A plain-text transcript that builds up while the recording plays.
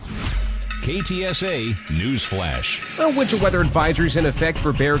KTSA News Flash. Winter weather advisories in effect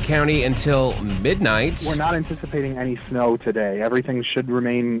for Bexar County until midnight. We're not anticipating any snow today. Everything should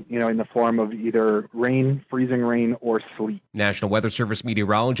remain, in the form of either rain, freezing rain, or sleet. National Weather Service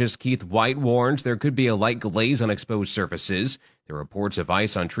meteorologist Keith White warns there could be a light glaze on exposed surfaces. There are reports of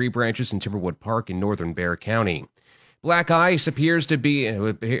ice on tree branches in Timberwood Park in northern Bexar County. Black ice appears to have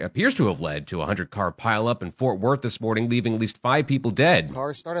led to a 100-car pileup in Fort Worth this morning, leaving at least 5 people dead.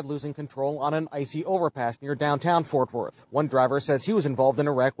 Cars started losing control on an icy overpass near downtown Fort Worth. One driver says he was involved in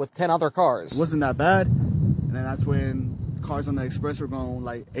a wreck with 10 other cars. It wasn't that bad, and then that's when cars on the express were going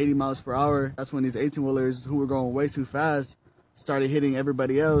like 80 miles per hour. That's when these 18-wheelers who were going way too fast started hitting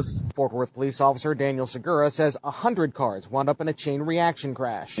everybody else. Fort Worth police officer Daniel Segura says 100 cars wound up in a chain reaction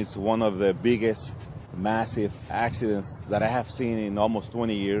crash. It's one of the biggest massive accidents that I have seen in almost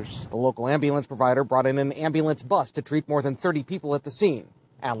 20 years. The local ambulance provider brought in an ambulance bus to treat more than 30 people at the scene.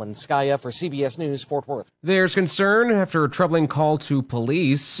 Alan Skaya for CBS News, Fort Worth. There's concern after a troubling call to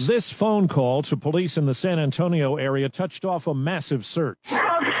police. This phone call to police in the San Antonio area touched off a massive search.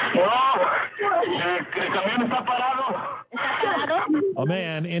 A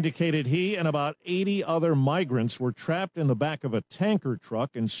man indicated he and about 80 other migrants were trapped in the back of a tanker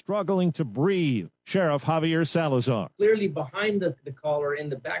truck and struggling to breathe. Sheriff Javier Salazar. Clearly behind the caller in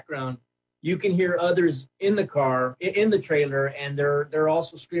the background, you can hear others in the car, in the trailer, and they're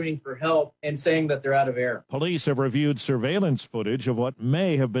also screaming for help and saying that they're out of air. Police have reviewed surveillance footage of what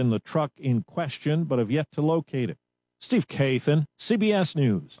may have been the truck in question, but have yet to locate it. Steve Kathan, CBS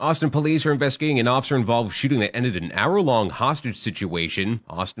News. Austin police are investigating an officer involved with shooting that ended an hour-long hostage situation.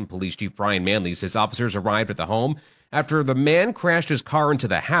 Austin Police Chief Brian Manley says officers arrived at the home after the man crashed his car into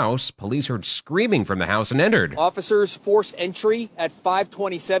the house. Police heard screaming from the house and entered. Officers forced entry at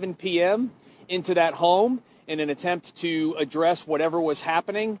 5:27 p.m. into that home in an attempt to address whatever was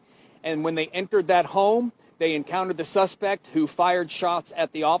happening. And when they entered that home, they encountered the suspect who fired shots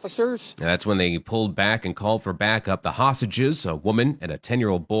at the officers. That's when they pulled back and called for backup. The hostages, a woman and a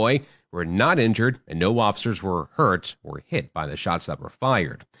 10-year-old boy, were not injured, and no officers were hurt or hit by the shots that were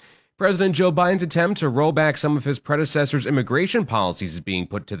fired. President Joe Biden's attempt to roll back some of his predecessor's immigration policies is being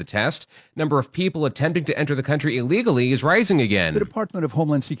put to the test. Number of people attempting to enter the country illegally is rising again. The Department of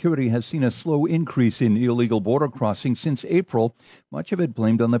Homeland Security has seen a slow increase in illegal border crossings since April, much of it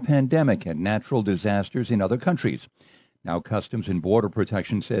blamed on the pandemic and natural disasters in other countries. Now Customs and Border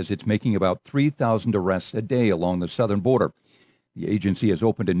Protection says it's making about 3,000 arrests a day along the southern border. The agency has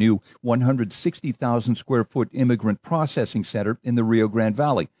opened a new 160,000-square-foot immigrant processing center in the Rio Grande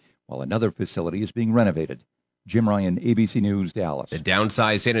Valley, while another facility is being renovated. Jim Ryan, ABC News, Dallas. The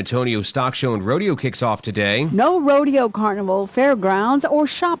downsized San Antonio Stock Show and Rodeo kicks off today. No rodeo, carnival, fairgrounds, or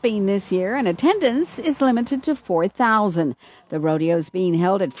shopping this year, and attendance is limited to 4,000. The rodeo is being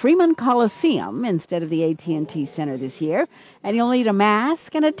held at Freeman Coliseum instead of the AT&T Center this year, and you'll need a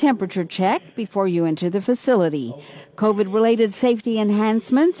mask and a temperature check before you enter the facility. COVID-related safety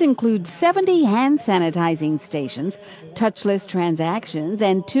enhancements include 70 hand sanitizing stations, touchless transactions,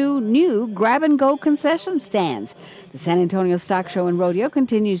 and 2 new grab-and-go concession stands. The San Antonio Stock Show and Rodeo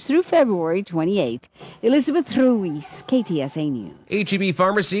continues through February 28th. Elizabeth Ruiz, KTSA News. H-E-B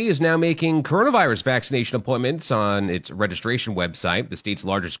Pharmacy is now making coronavirus vaccination appointments on its registration website. The state's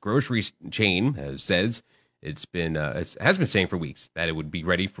largest grocery chain says has been saying for weeks that it would be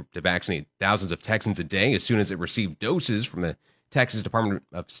ready to vaccinate thousands of Texans a day as soon as it received doses from the Texas Department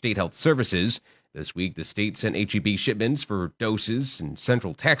of State Health Services. This week, the state sent H-E-B shipments for doses in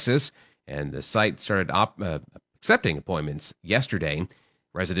Central Texas, and the site started accepting appointments yesterday.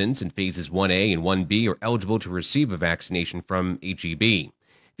 Residents in phases 1A and 1B are eligible to receive a vaccination from H-E-B.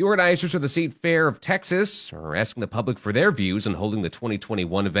 The organizers of the State Fair of Texas are asking the public for their views on holding the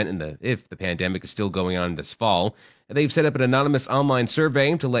 2021 event if the pandemic is still going on this fall. They've set up an anonymous online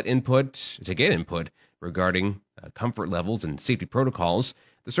survey to get input regarding comfort levels and safety protocols.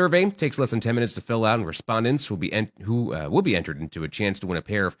 The survey takes less than 10 minutes to fill out, and respondents will be entered into a chance to win a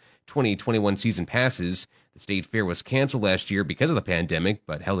pair of 2021 season passes. The State Fair was canceled last year because of the pandemic,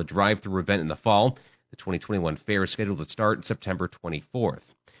 but held a drive-through event in the fall. The 2021 fair is scheduled to start September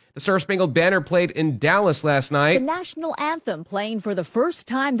 24th. The Star-Spangled Banner played in Dallas last night. The national anthem playing for the first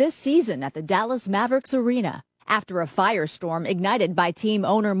time this season at the Dallas Mavericks Arena, after a firestorm ignited by team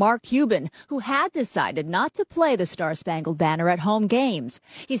owner Mark Cuban, who had decided not to play the Star-Spangled Banner at home games.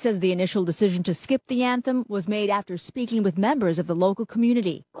 He says the initial decision to skip the anthem was made after speaking with members of the local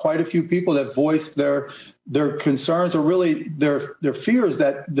community. Quite a few people that voiced their concerns, or really their fears,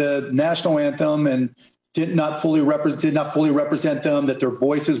 that the national anthem did not fully represent them, that their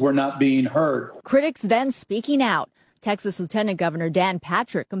voices were not being heard. Critics then speaking out. Texas Lieutenant Governor Dan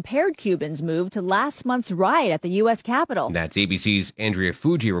Patrick compared Cuban's move to last month's riot at the U.S. Capitol. That's ABC's Andrea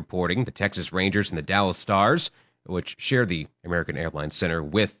Fuji reporting. The Texas Rangers and the Dallas Stars, which share the American Airlines Center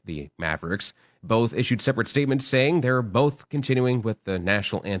with the Mavericks, both issued separate statements saying they're both continuing with the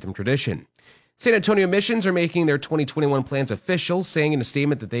national anthem tradition. San Antonio Missions are making their 2021 plans official, saying in a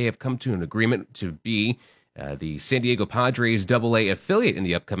statement that they have come to an agreement to be the San Diego Padres AA affiliate in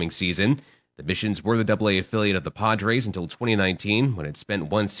the upcoming season. The Missions were the AA affiliate of the Padres until 2019, when it spent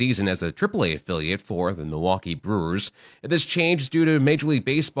one season as a AAA affiliate for the Milwaukee Brewers. This change is due to Major League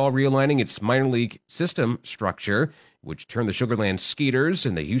Baseball realigning its minor league system structure, which turned the Sugar Land Skeeters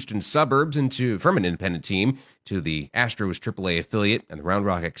and the Houston suburbs from an independent team to the Astros AAA affiliate, and the Round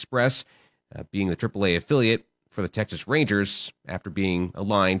Rock Express being the AAA affiliate for the Texas Rangers after being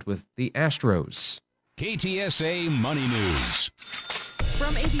aligned with the Astros. KTSA Money News.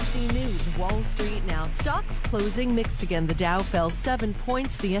 From ABC News, Wall Street now. Stocks closing mixed again. The Dow fell 7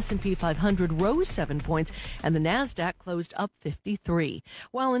 points, the S&P 500 rose 7 points, and the Nasdaq closed up 53.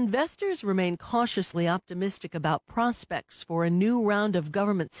 While investors remain cautiously optimistic about prospects for a new round of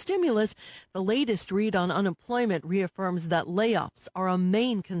government stimulus, the latest read on unemployment reaffirms that layoffs are a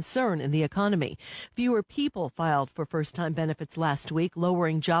main concern in the economy. Fewer people filed for first-time benefits last week,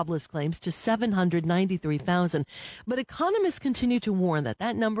 lowering jobless claims to 793,000. But economists continue to warn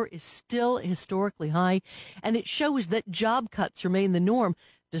that number is still historically high, and it shows that job cuts remain the norm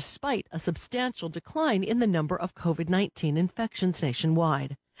despite a substantial decline in the number of COVID-19 infections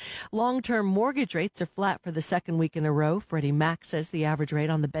nationwide. Long-term mortgage rates are flat for the second week in a row. Freddie Mac says the average rate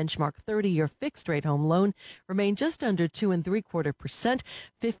on the benchmark 30-year fixed-rate home loan remained just under 2.75%.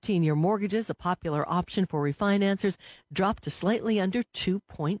 15-year mortgages, a popular option for refinancers, dropped to slightly under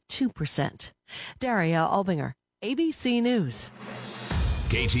 2.2%. Daria Albinger, ABC News.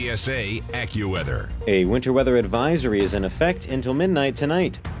 KTSA AccuWeather. A winter weather advisory is in effect until midnight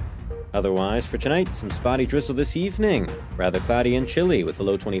tonight. Otherwise, for tonight, some spotty drizzle this evening. Rather cloudy and chilly with a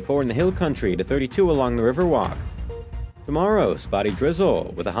low 24 in the hill country to 32 along the Riverwalk. Tomorrow, spotty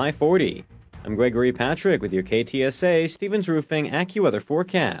drizzle with a high 40. I'm Gregory Patrick with your KTSA Stevens Roofing AccuWeather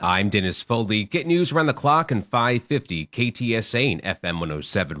forecast. I'm Dennis Foley. Get news around the clock in 550 KTSA and FM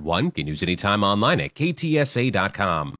 107.1. Get news anytime online at ktsa.com.